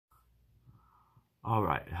All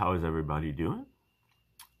right, how is everybody doing?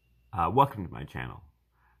 Welcome to my channel.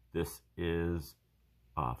 This is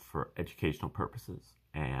for educational purposes,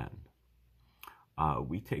 and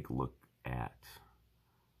we take a look at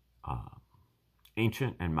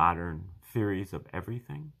ancient and modern theories of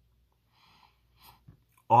everything,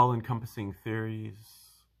 all-encompassing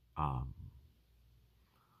theories,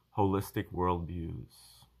 holistic worldviews,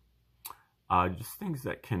 just things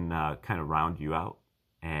that can kind of round you out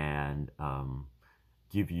and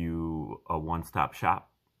give you a one-stop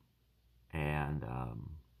shop. And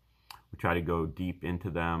we try to go deep into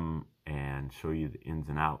them and show you the ins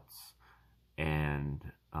and outs, and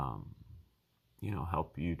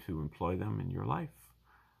help you to employ them in your life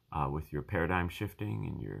with your paradigm shifting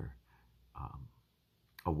and your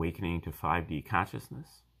awakening to 5D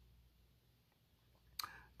consciousness.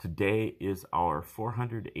 Today is our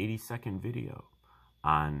 482nd video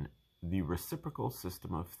on the reciprocal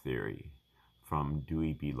system of theory from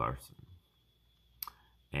Dewey B. Larson.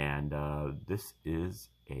 And this is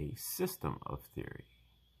a system of theory,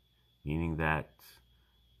 meaning that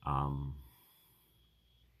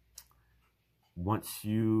once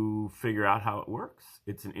you figure out how it works,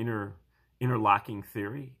 it's an interlocking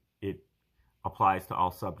theory. It applies to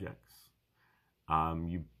all subjects.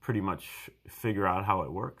 You pretty much figure out how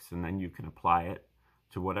it works, and then you can apply it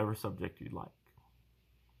to whatever subject you'd like.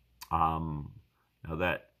 Now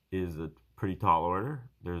that is a pretty tall order.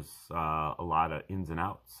 There's a lot of ins and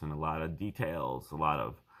outs and a lot of details, a lot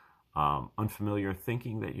of unfamiliar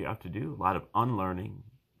thinking that you have to do, a lot of unlearning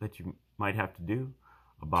that you might have to do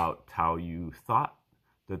about how you thought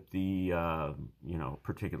that the,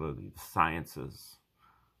 particularly the sciences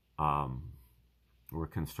were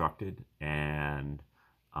constructed. And,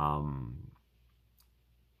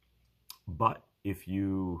 but if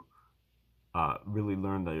you really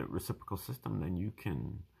learn the reciprocal system, then you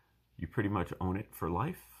pretty much own it for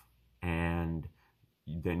life, and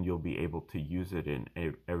then you'll be able to use it in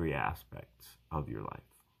every aspect of your life.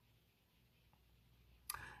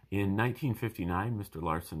 In 1959, Mr.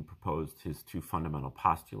 Larson proposed his two fundamental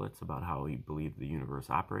postulates about how he believed the universe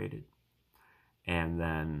operated, and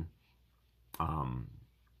then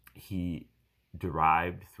he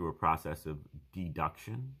derived, through a process of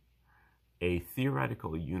deduction, a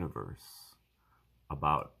theoretical universe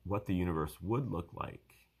about what the universe would look like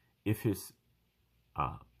if his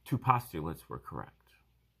two postulates were correct.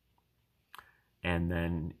 And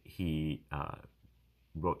then he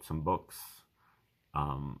wrote some books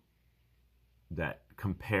that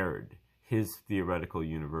compared his theoretical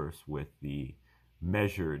universe with the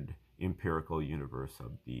measured empirical universe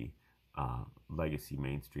of the legacy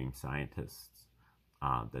mainstream scientists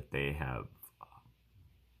that they have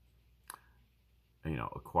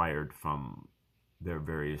acquired from their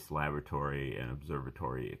various laboratory and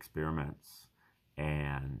observatory experiments,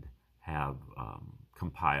 and have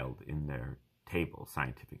compiled in their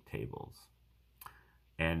scientific tables.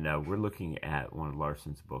 And we're looking at one of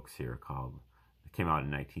Larson's books here it came out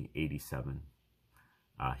in 1987.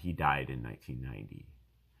 He died in 1990.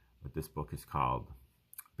 But this book is called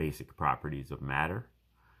Basic Properties of Matter.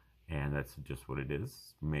 And that's just what it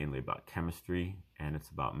is, mainly about chemistry. And it's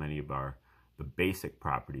about many of the basic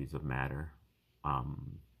properties of matter.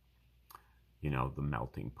 The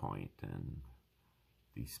melting point and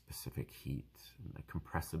the specific heat and the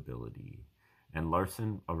compressibility. And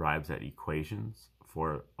Larson arrives at equations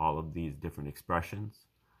for all of these different expressions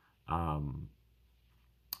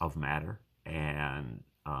of matter. And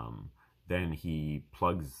then he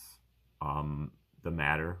plugs the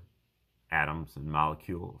matter, atoms and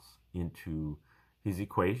molecules, into his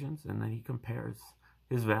equations, and then he compares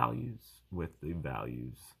his values with the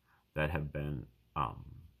values that have been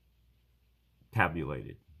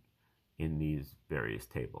tabulated in these various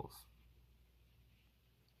tables.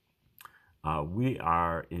 We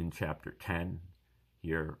are in chapter 10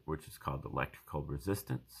 here, which is called electrical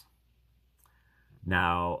resistance.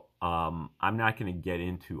 Now, I'm not going to get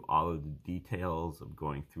into all of the details of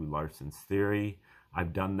going through Larson's theory.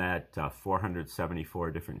 I've done that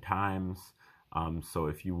 474 different times. So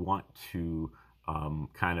if you want to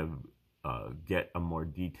get a more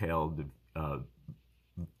detailed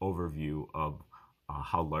overview of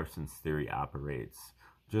how Larson's theory operates,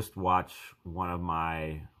 just watch one of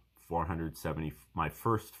my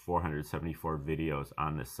first 474 videos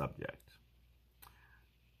on this subject,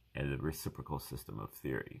 and the reciprocal system of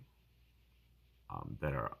theory,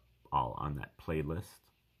 that are all on that playlist.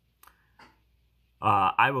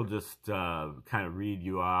 I will just kind of read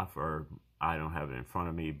you off, or I don't have it in front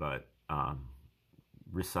of me, but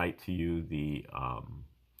recite to you the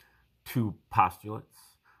two postulates.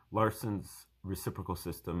 Larson's reciprocal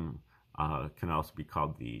system can also be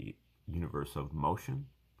called the universe of motion.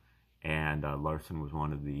 And Larson was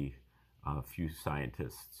one of the few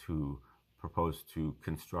scientists who proposed to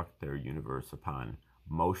construct their universe upon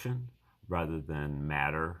motion rather than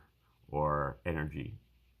matter or energy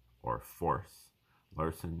or force.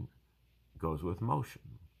 Larson goes with motion.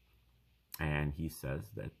 And he says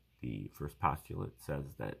that the first postulate says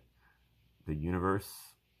that the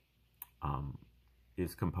universe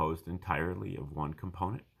is composed entirely of one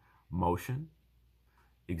component, motion,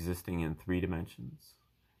 existing in 3 dimensions,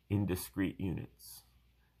 in discrete units,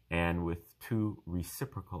 and with 2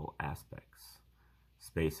 reciprocal aspects,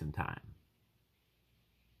 space and time.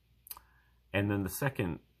 And then the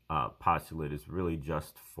second postulate is really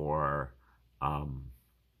just for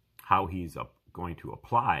how he's going to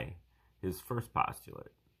apply his first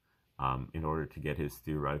postulate in order to get his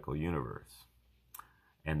theoretical universe.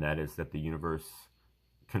 And that is that the universe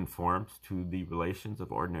conforms to the relations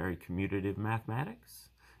of ordinary commutative mathematics.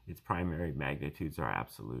 Its primary magnitudes are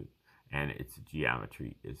absolute, and its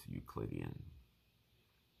geometry is Euclidean.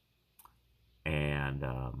 And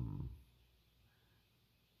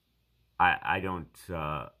I don't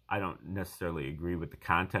necessarily agree with the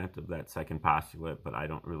content of that second postulate, but I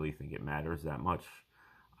don't really think it matters that much.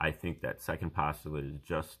 I think that second postulate is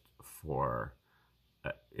just for,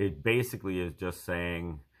 it basically is just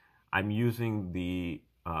saying, I'm using the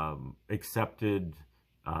accepted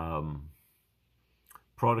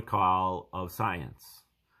protocol of science.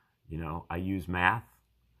 You know, I use math,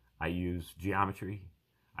 I use geometry,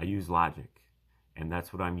 I use logic, and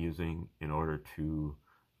that's what I'm using in order to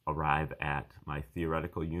arrive at my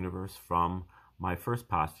theoretical universe from my first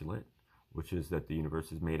postulate, which is that the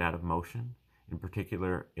universe is made out of motion, in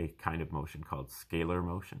particular a kind of motion called scalar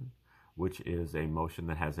motion, which is a motion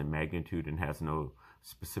that has a magnitude and has no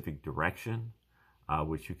specific direction,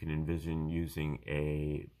 which you can envision using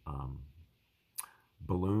a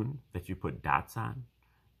balloon that you put dots on.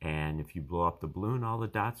 And if you blow up the balloon, all the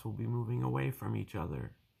dots will be moving away from each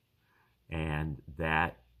other. And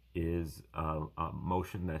that is a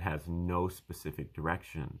motion that has no specific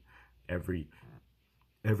direction. Every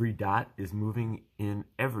dot is moving in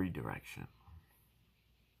every direction,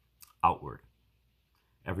 outward,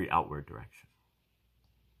 every outward direction.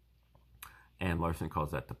 And Larson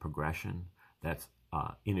calls that the progression. That's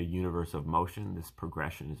in a universe of motion, this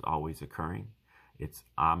progression is always occurring. It's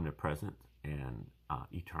omnipresent and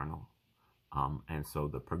eternal. And so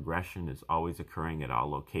the progression is always occurring at all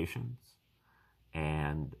locations.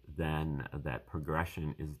 And then that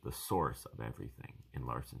progression is the source of everything in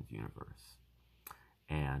Larson's universe.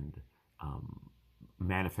 And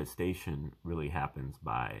manifestation really happens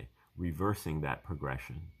by reversing that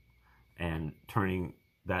progression and turning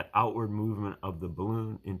that outward movement of the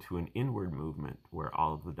balloon into an inward movement where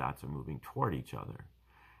all of the dots are moving toward each other.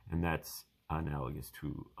 And that's analogous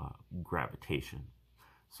to gravitation.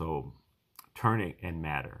 So turning and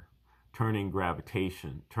matter, turning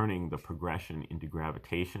gravitation, turning the progression into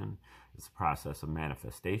gravitation is a process of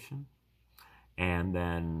manifestation. And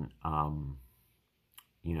then,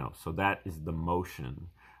 so that is the motion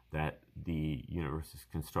that the universe is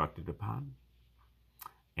constructed upon.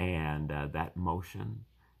 And that motion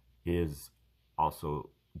is also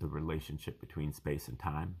the relationship between space and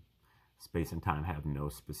time. Space and time have no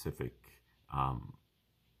specific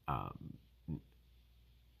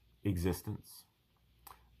existence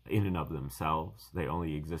in and of themselves. They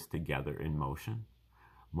only exist together in motion.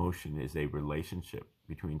 Motion is a relationship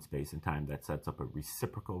between space and time that sets up a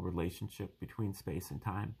reciprocal relationship between space and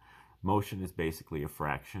time. Motion is basically a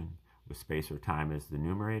fraction with space or time as the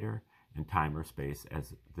numerator and time or space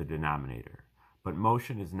as the denominator. But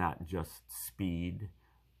motion is not just speed,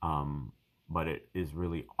 but it is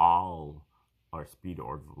really all, or speed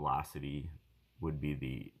or velocity would be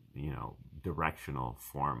the directional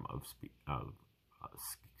form of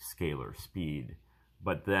scalar speed.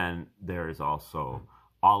 But then there is also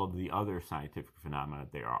all of the other scientific phenomena.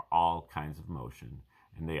 They are all kinds of motion,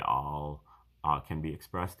 and they all can be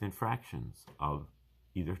expressed in fractions of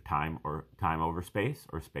either time over space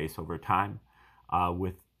or space over time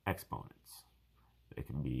with exponents. It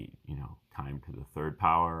can be, time to the third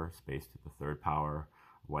power, space to the third power,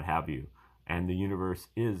 what have you. And the universe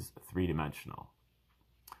is three-dimensional.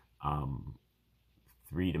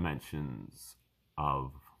 3 dimensions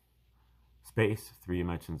of space, 3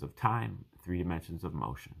 dimensions of time, 3 dimensions of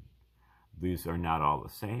motion. These are not all the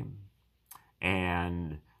same.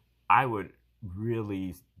 And I would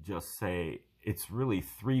really just say it's really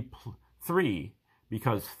 3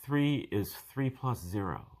 because 3 is 3 plus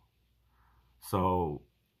 0. So,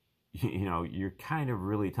 you're kind of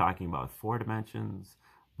really talking about 4 dimensions,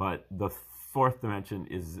 but the fourth dimension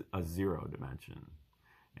is a 0 dimension.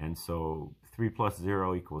 And so 3 plus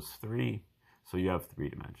 0 equals 3. So you have 3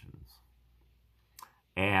 dimensions.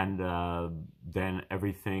 And then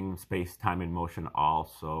everything, space, time, and motion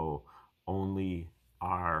also only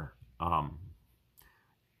are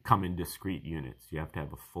come in discrete units. You have to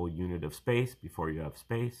have a full unit of space before you have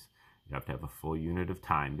space. You have to have a full unit of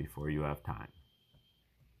time before you have time.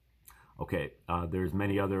 Okay, there's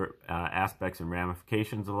many other aspects and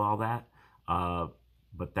ramifications of all that,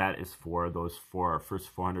 but that is for those first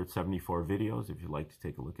 474 videos. If you'd like to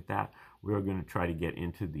take a look at that, we're going to try to get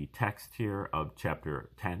into the text here of chapter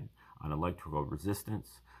 10 on electrical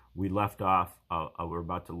resistance. We left off, we're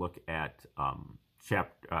about to look at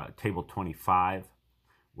table 25,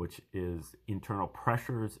 which is internal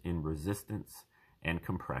pressures in resistance and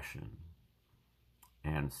compression.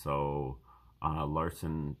 And so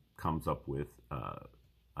Larson comes up with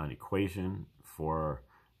an equation for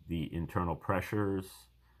the internal pressures.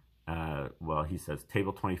 Well, he says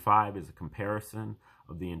table 25 is a comparison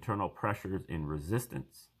of the internal pressures in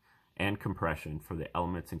resistance and compression for the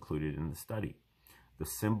elements included in the study. The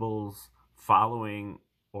symbols following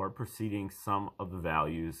or preceding some of the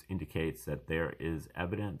values indicates that there is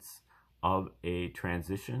evidence of a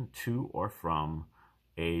transition to or from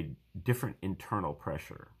a different internal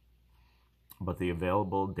pressure, but the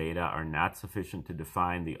available data are not sufficient to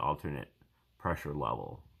define the alternate pressure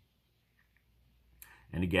level.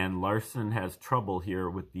 And again, Larson has trouble here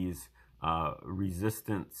with these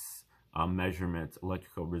resistance measurements,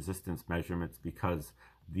 electrical resistance measurements, because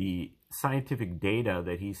the scientific data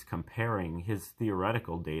that he's comparing his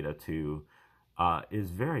theoretical data to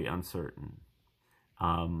is very uncertain.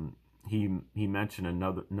 He mentioned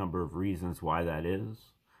another number of reasons why that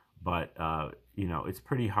is, but you know, it's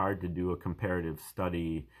pretty hard to do a comparative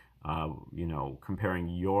study, you know, comparing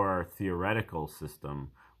your theoretical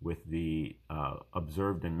system with the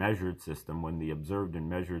observed and measured system when the observed and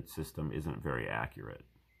measured system isn't very accurate.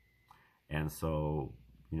 And so,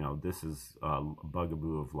 you know, this is a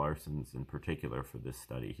bugaboo of Larson's in particular for this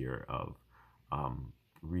study here of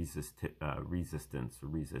resistance or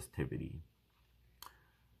resistivity.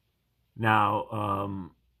 Now,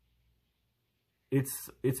 it's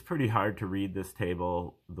pretty hard to read this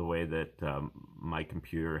table the way that my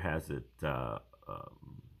computer has it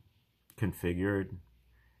configured,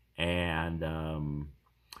 and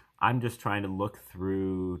I'm just trying to look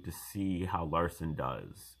through to see how Larson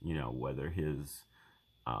does, you know, whether his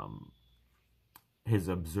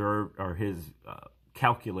observed or his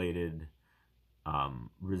calculated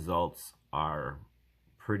results are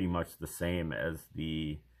pretty much the same as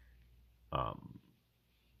the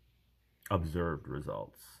observed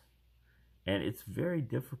results. And it's very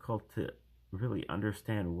difficult to really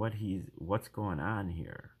understand what's going on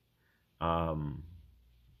here.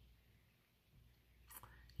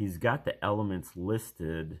 He's got the elements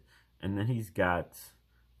listed, and then he's got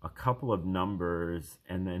a couple of numbers,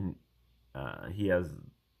 and then he has,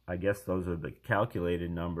 I guess those are the calculated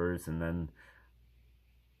numbers, and then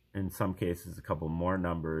in some cases a couple more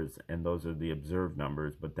numbers, and those are the observed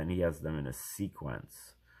numbers, but then he has them in a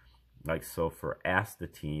sequence. Like, so for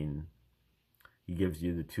astatine, he gives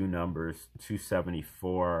you the two numbers,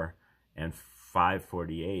 274 and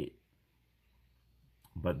 548.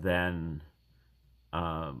 But then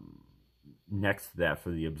next to that, for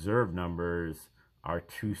the observed numbers, are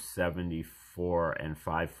 274 and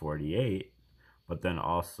 548, but then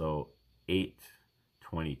also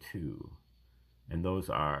 822. And those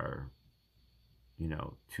are, you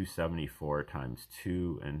know, 274 times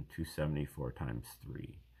 2 and 274 times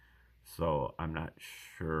 3. So I'm not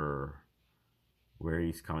sure where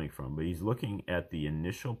he's coming from, but he's looking at the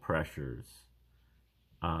initial pressures.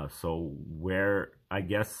 So where, I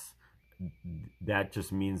guess that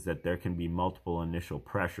just means that there can be multiple initial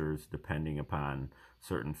pressures depending upon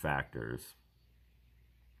certain factors.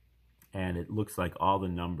 And it looks like all the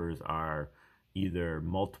numbers are either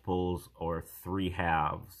multiples or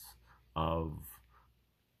 3/2 of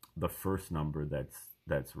the first number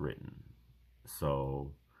that's written.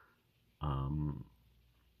 So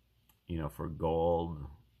you know, for gold,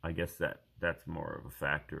 I guess that's more of a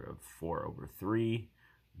factor of 4/3.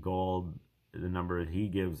 Gold, the number he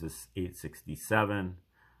gives is 867,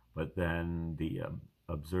 but then the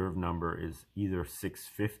observed number is either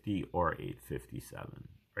 650 or 857,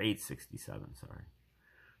 or 867, sorry.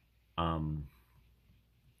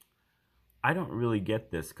 I don't really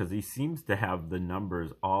get this, because he seems to have the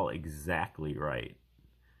numbers all exactly right,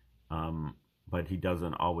 but he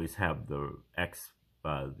doesn't always have the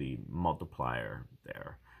the multiplier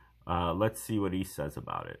there. Let's see what he says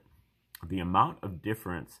about it. The amount of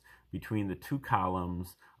difference between the two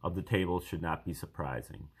columns of the table should not be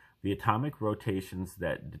surprising. The atomic rotations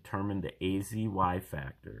that determine the AZY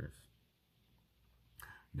factors.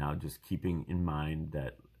 Now, just keeping in mind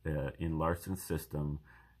that in Larson's system,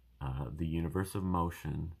 the universe of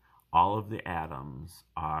motion, all of the atoms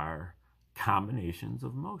are combinations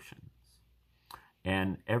of motions.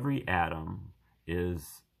 And every atom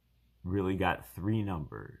is really got three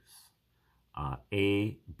numbers,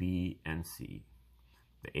 A, B, and C.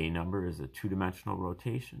 The A number is a two-dimensional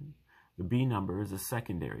rotation. The B number is a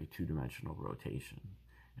secondary two-dimensional rotation.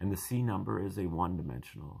 And the C number is a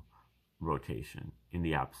one-dimensional rotation in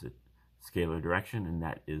the opposite scalar direction, and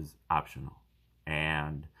that is optional.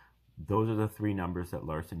 And those are the three numbers that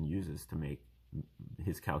Larson uses to make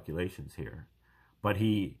his calculations here. But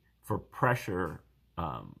he, for pressure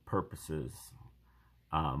purposes,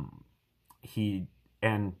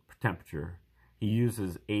 and temperature, he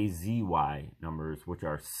uses AZY numbers, which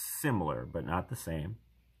are similar but not the same.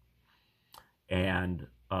 And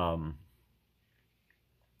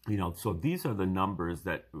so these are the numbers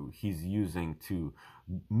that he's using to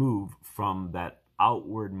move from that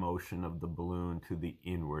outward motion of the balloon to the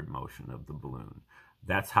inward motion of the balloon.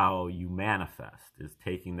 That's how you manifest, is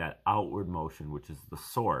taking that outward motion, which is the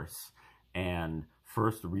source, and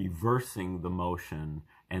first reversing the motion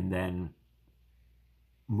and then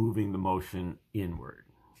moving the motion inward.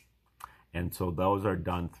 And so those are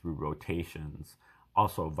done through rotations,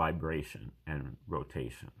 also vibration and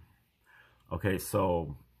rotation. Okay,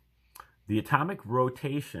 so the atomic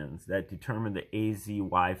rotations that determine the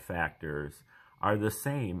AZY factors are the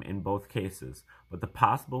same in both cases, but the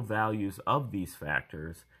possible values of these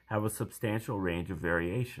factors have a substantial range of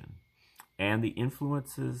variation, and the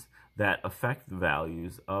influences that affect the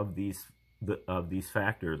values of these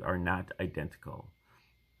factors are not identical.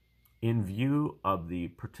 In view of the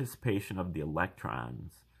participation of the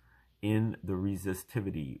electrons in the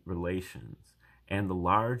resistivity relations and the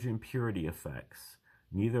large impurity effects,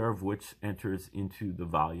 neither of which enters into the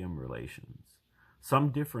volume relations, some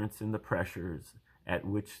difference in the pressures at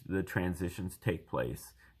which the transitions take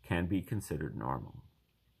place can be considered normal.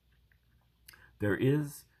 There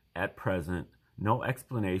is, at present, no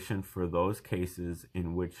explanation for those cases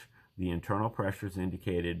in which the internal pressures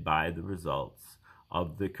indicated by the results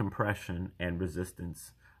of the compression and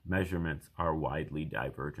resistance measurements are widely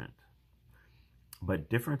divergent. But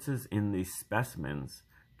differences in the specimens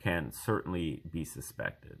can certainly be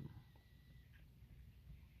suspected.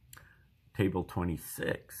 Table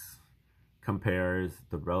 26 compares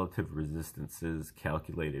the relative resistances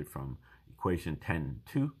calculated from equation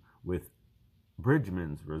 10-2 with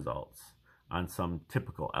Bridgman's results on some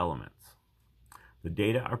typical elements. The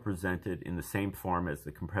data are presented in the same form as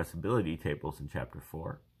the compressibility tables in Chapter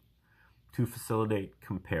 4 to facilitate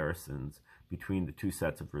comparisons between the two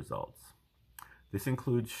sets of results. This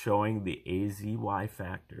includes showing the AZY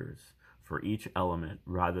factors for each element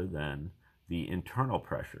rather than the internal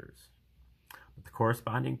pressures. But the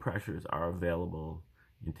corresponding pressures are available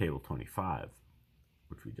in Table 25,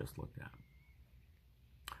 which we just looked at.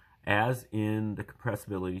 As in the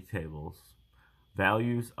compressibility tables,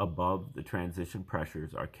 values above the transition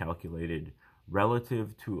pressures are calculated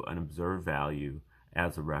relative to an observed value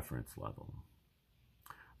as a reference level.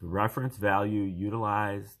 The reference value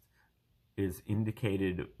utilized is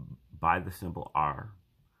indicated by the symbol R,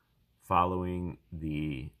 following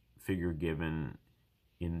the figure given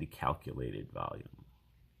in the calculated volume,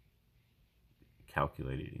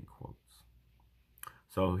 calculated in quotes.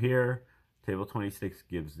 So here, Table 26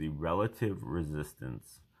 gives the relative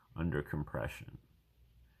resistance under compression.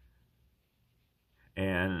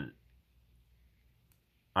 And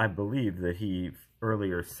I believe that he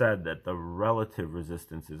earlier said that the relative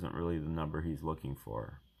resistance isn't really the number he's looking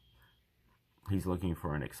for. He's looking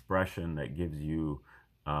for an expression that gives you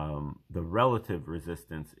the relative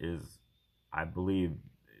resistance is, I believe,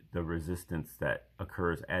 the resistance that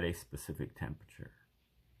occurs at a specific temperature.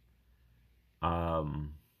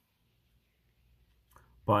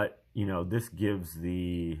 But, this gives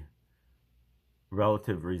the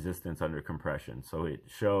relative resistance under compression. So it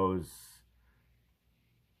shows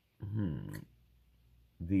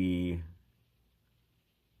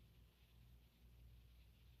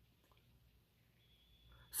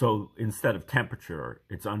so instead of temperature,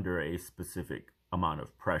 it's under a specific amount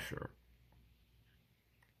of pressure.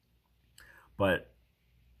 But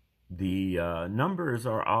the numbers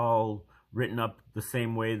are all written up the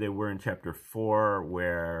same way they were in Chapter 4,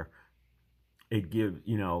 where it gives,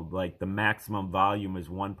 like the maximum volume is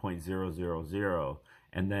 1.000,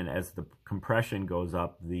 and then as the compression goes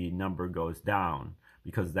up, the number goes down,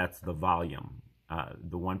 because that's the volume.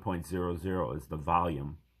 the 1.00 is the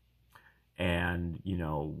volume. And, you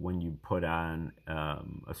know, when you put on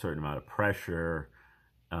a certain amount of pressure,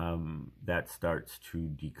 that starts to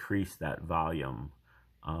decrease that volume.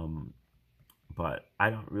 But I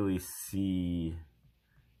don't really see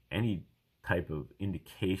any type of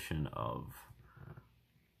indication of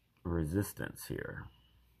resistance here.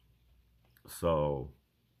 So,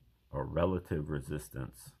 or relative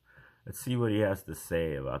resistance. Let's see what he has to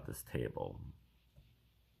say about this table.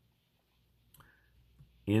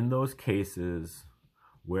 In those cases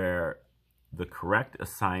where the correct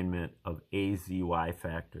assignment of AZY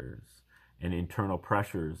factors and internal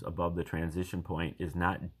pressures above the transition point is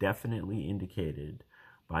not definitely indicated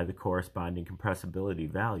by the corresponding compressibility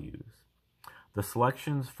values, the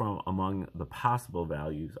selections from among the possible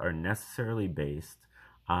values are necessarily based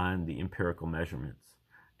on the empirical measurements,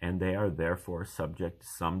 and they are therefore subject to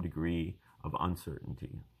some degree of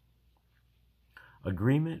uncertainty.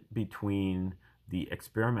 Agreement between the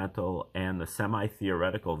experimental and the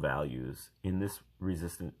semi-theoretical values in this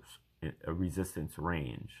resistance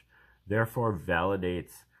range therefore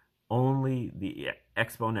validates only the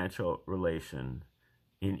exponential relation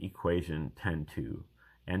in equation 10-2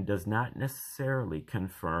 and does not necessarily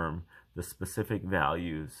confirm the specific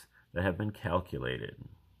values that have been calculated.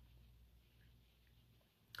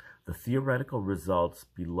 The theoretical results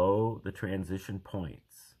below the transition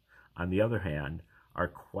points, on the other hand, are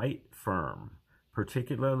quite firm,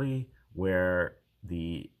 particularly where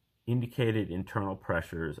the indicated internal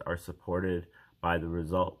pressures are supported by the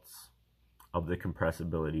results of the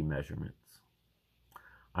compressibility measurements.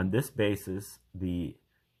 On this basis, the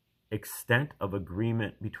extent of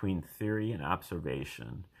agreement between theory and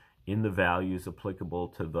observation in the values applicable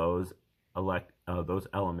to those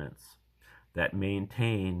elements that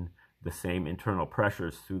maintain the same internal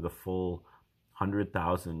pressures through the full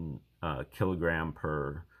 100,000 kilogram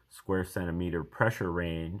per square centimeter pressure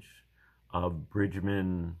range of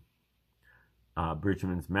Bridgman's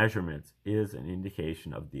measurements is an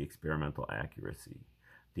indication of the experimental accuracy.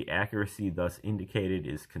 The accuracy thus indicated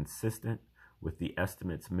is consistent with the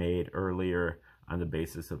estimates made earlier on the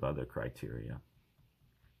basis of other criteria.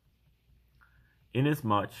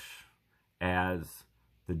 Inasmuch as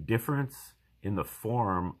the difference in the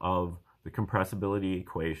form of the compressibility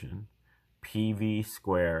equation, PV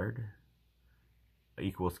squared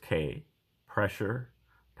equals K, pressure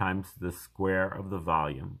times the square of the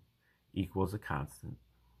volume equals a constant,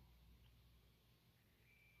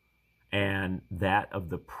 and that of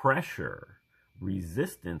the pressure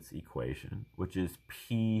resistance equation, which is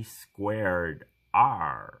P squared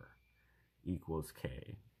R equals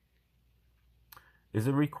K, is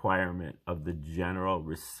a requirement of the general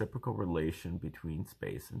reciprocal relation between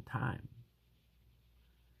space and time.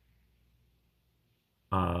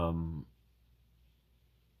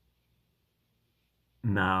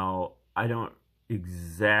 Now, I don't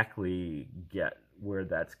exactly get where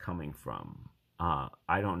that's coming from.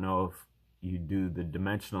 I don't know if you do the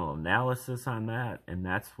dimensional analysis on that, and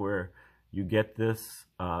that's where you get this,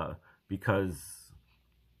 because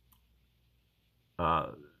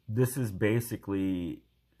this is basically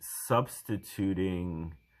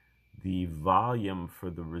substituting the volume for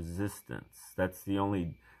the resistance. That's the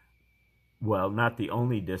only, well, not the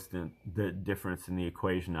only difference in the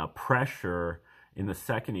equation. Now, pressure in the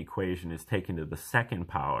second equation is taken to the second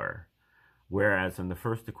power, whereas in the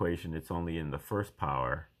first equation it's only in the first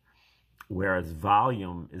power, whereas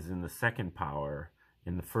volume is in the second power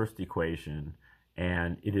in the first equation,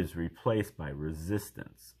 and it is replaced by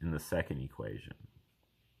resistance in the second equation.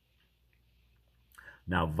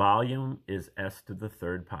 Now, volume is s to the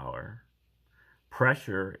third power.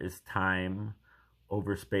 Pressure is time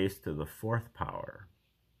over space to the fourth power.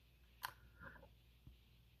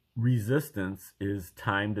 Resistance is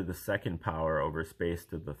time to the second power over space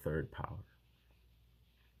to the third power.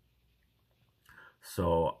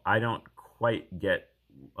 So I don't quite get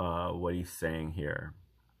what he's saying here.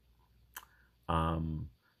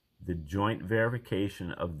 The joint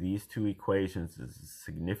verification of these two equations is a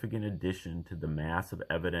significant addition to the mass of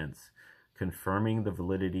evidence confirming the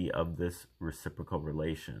validity of this reciprocal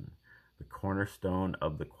relation, the cornerstone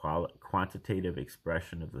of the quantitative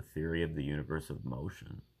expression of the theory of the universe of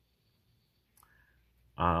motion.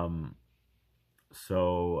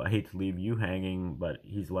 So I hate to leave you hanging, but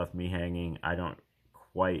he's left me hanging. I don't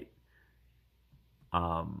quite,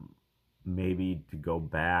 maybe to go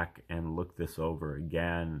back and look this over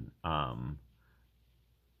again,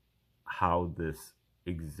 how this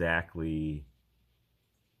exactly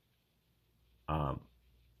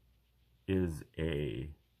is a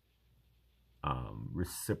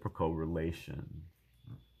reciprocal relation.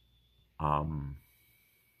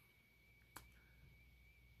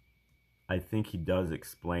 I think he does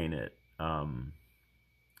explain it.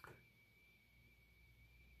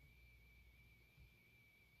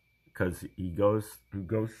 Because he goes through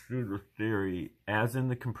the theory, as in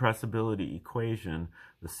the compressibility equation,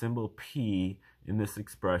 the symbol P in this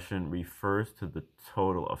expression refers to the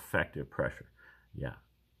total effective pressure. Yeah,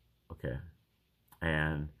 okay.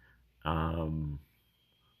 And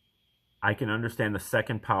I can understand the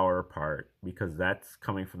second power part because that's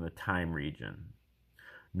coming from the time region.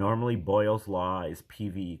 Normally, Boyle's law is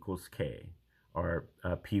PV equals K, or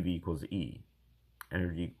PV equals E.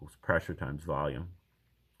 Energy equals pressure times volume.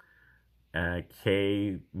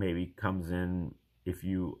 K maybe comes in if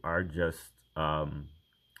you are just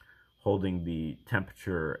holding the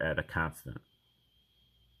temperature at a constant.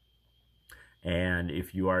 And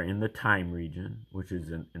if you are in the time region, which is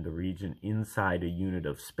in the region inside a unit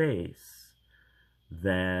of space,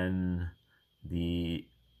 then the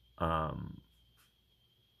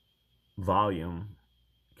volume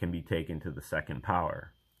can be taken to the second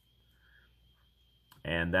power.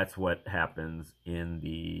 And that's what happens in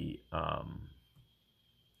the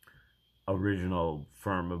original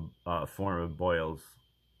form of Boyle's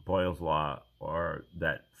law, or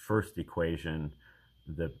that first equation,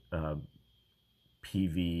 the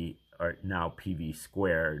PV, or now PV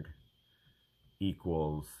squared,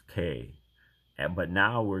 equals K. But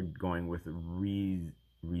now we're going with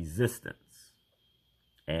resistance.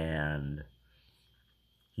 And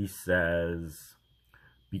he says,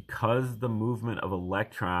 because the movement of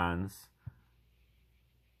electrons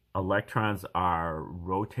are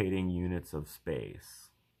rotating units of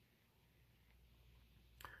space,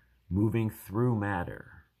 moving through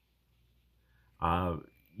matter.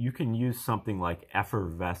 You can use something like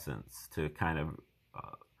effervescence to kind of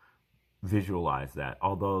visualize that.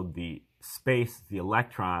 Although the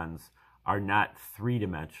electrons are not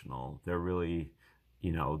three-dimensional. They're really,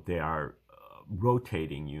 they are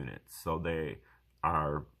rotating units. So they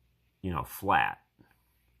are, flat.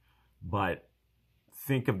 But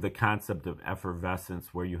think of the concept of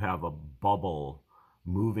effervescence where you have a bubble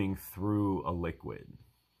moving through a liquid,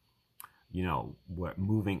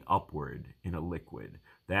 moving upward in a liquid.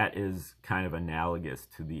 That is kind of analogous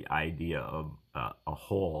to the idea of a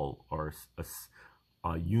whole, or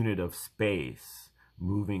a unit of space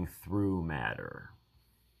moving through matter.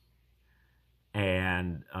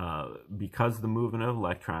 And because the movement of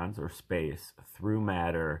electrons, or space, through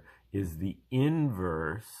matter is the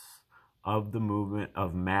inverse of the movement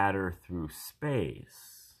of matter through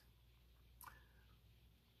space,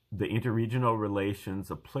 the interregional relations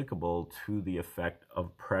applicable to the effect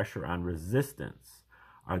of pressure on resistance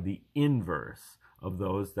are the inverse of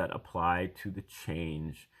those that apply to the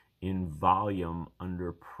change in volume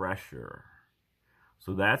under pressure.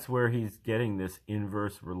 So that's where he's getting this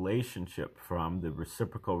inverse relationship from. The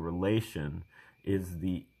reciprocal relation is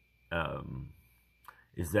that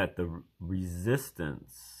the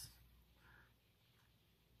resistance,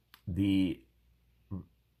 the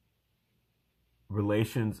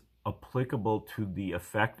relations applicable to the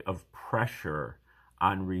effect of pressure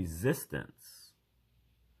on resistance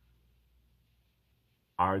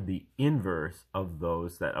are the inverse of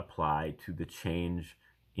those that apply to the change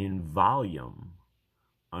in volume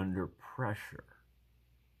under pressure.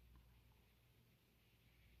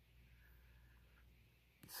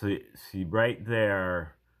 So see right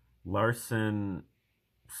there, Larson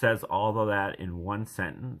says all of that in one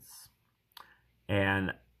sentence,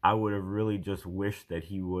 and I would have really just wished that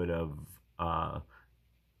he would have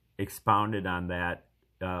expounded on that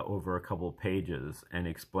over a couple of pages and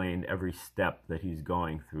explained every step that he's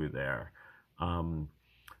going through there,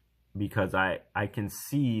 because I can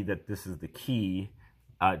see that this is the key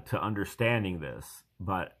to understanding this,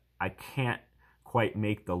 but I can't quite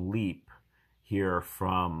make the leap here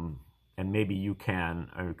from, and maybe you can,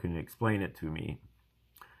 or can explain it to me.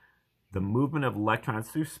 The movement of electrons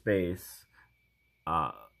through space,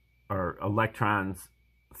 or electrons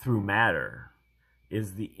through matter,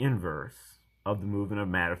 is the inverse of the movement of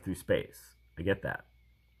matter through space. I get that.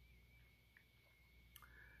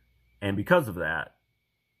 And because of that,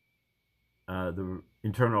 the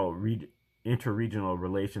interregional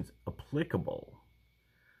relations applicable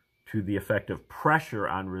to the effect of pressure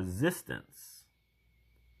on resistance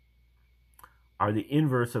are the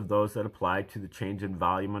inverse of those that apply to the change in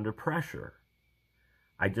volume under pressure.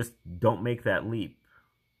 I just don't make that leap.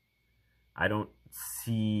 I don't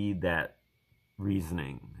see that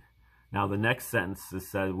reasoning. Now, the next sentence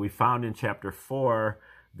says, we found in chapter 4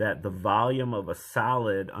 that the volume of a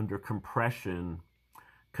solid under compression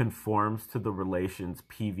conforms to the relations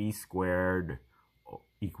PV squared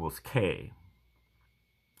equals K,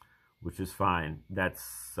 which is fine.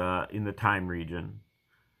 That's in the time region.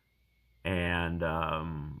 And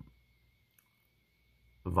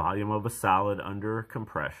volume of a solid under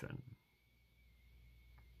compression.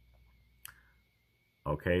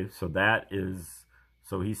 Okay, so that is,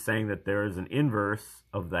 so he's saying that there is an inverse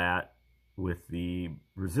of that with the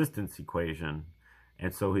resistance equation.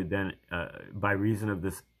 And so he then, by reason of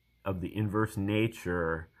this, of the inverse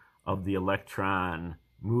nature of the electron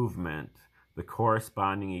movement, the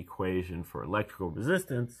corresponding equation for electrical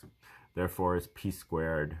resistance, therefore, is P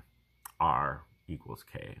squared R equals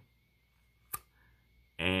K.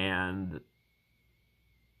 And,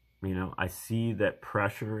 you know, I see that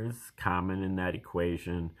pressure is common in that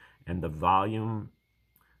equation, and the volume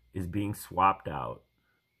is being swapped out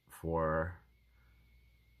for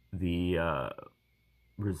the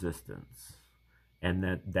resistance. And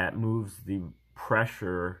that moves the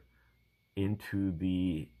pressure into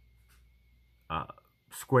the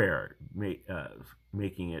square,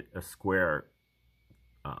 making it a square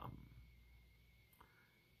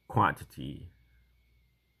quantity.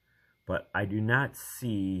 But I do not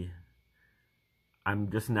see,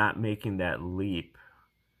 I'm just not making that leap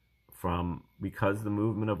from, because the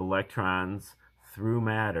movement of electrons through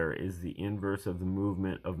matter is the inverse of the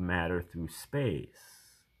movement of matter through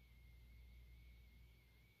space.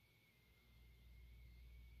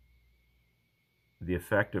 The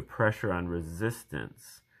effect of pressure on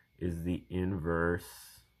resistance is the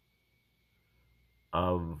inverse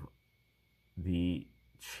of the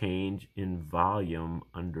change in volume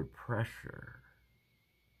under pressure.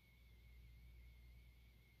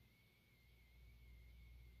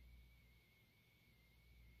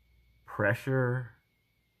 Pressure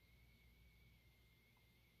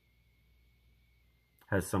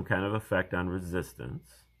has some kind of effect on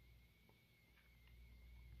resistance,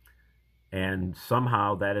 and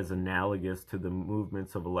somehow that is analogous to the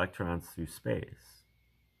movements of electrons through space.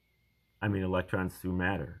 I mean, electrons through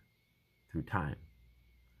matter, through time.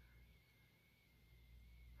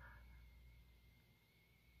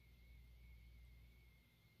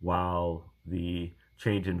 While the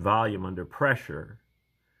change in volume under pressure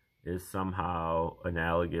is somehow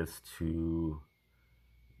analogous to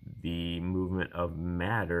the movement of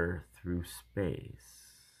matter through space.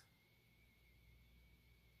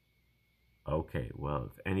 Okay, well,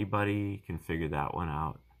 if anybody can figure that one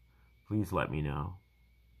out, please let me know.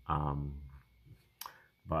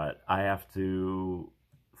 But I have to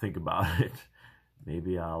think about it.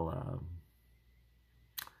 Maybe I'll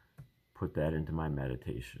put that into my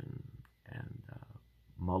meditation and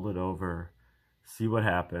mull it over, see what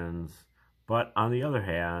happens. But on the other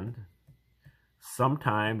hand,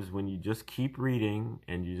 sometimes when you just keep reading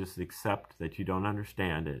and you just accept that you don't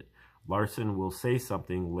understand it, Larson will say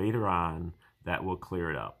something later on that will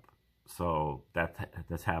clear it up. So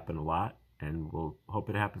that's happened a lot, and we'll hope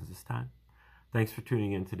it happens this time. Thanks for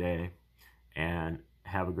tuning in today, and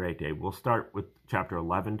have a great day. We'll start with chapter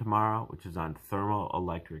 11 tomorrow, which is on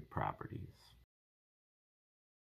thermoelectric properties.